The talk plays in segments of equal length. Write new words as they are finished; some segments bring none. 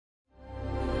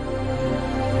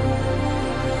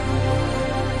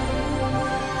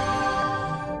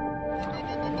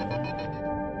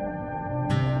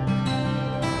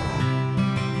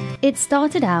It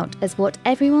started out as what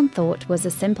everyone thought was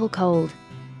a simple cold.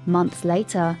 Months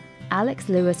later, Alex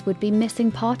Lewis would be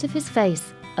missing part of his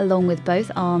face, along with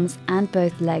both arms and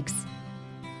both legs.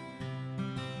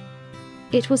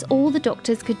 It was all the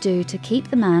doctors could do to keep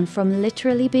the man from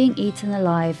literally being eaten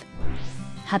alive.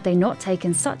 Had they not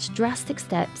taken such drastic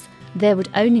steps, there would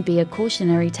only be a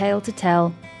cautionary tale to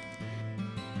tell.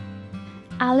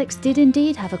 Alex did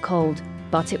indeed have a cold,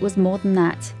 but it was more than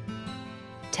that.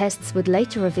 Tests would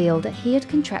later reveal that he had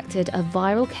contracted a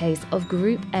viral case of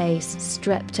Group A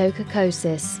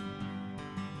streptococcosis.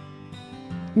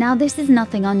 Now, this is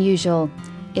nothing unusual.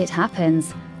 It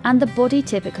happens, and the body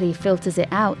typically filters it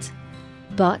out.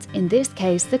 But in this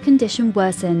case, the condition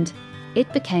worsened.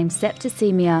 It became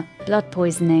septicemia, blood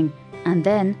poisoning, and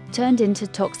then turned into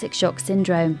toxic shock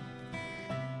syndrome.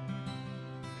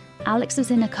 Alex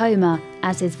was in a coma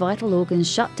as his vital organs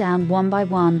shut down one by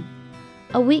one.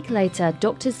 A week later,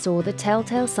 doctors saw the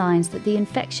telltale signs that the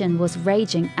infection was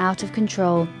raging out of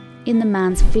control in the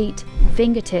man's feet,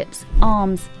 fingertips,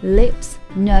 arms, lips,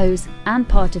 nose, and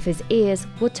part of his ears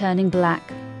were turning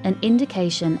black, an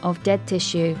indication of dead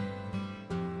tissue.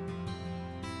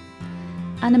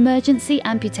 An emergency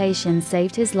amputation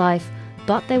saved his life,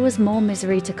 but there was more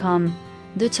misery to come.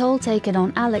 The toll taken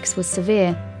on Alex was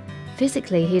severe.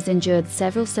 Physically, he's endured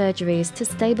several surgeries to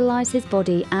stabilize his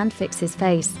body and fix his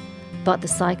face, but the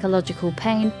psychological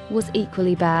pain was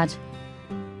equally bad.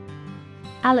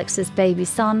 Alex's baby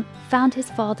son found his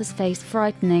father's face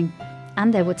frightening,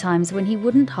 and there were times when he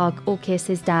wouldn't hug or kiss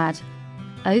his dad.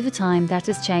 Over time, that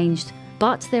has changed,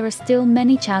 but there are still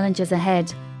many challenges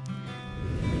ahead.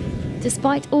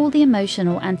 Despite all the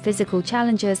emotional and physical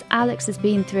challenges Alex has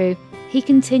been through, he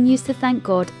continues to thank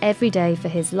God every day for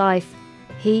his life.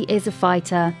 He is a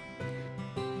fighter.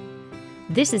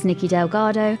 This is Nikki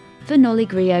Delgado for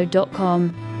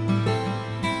NollyGrio.com.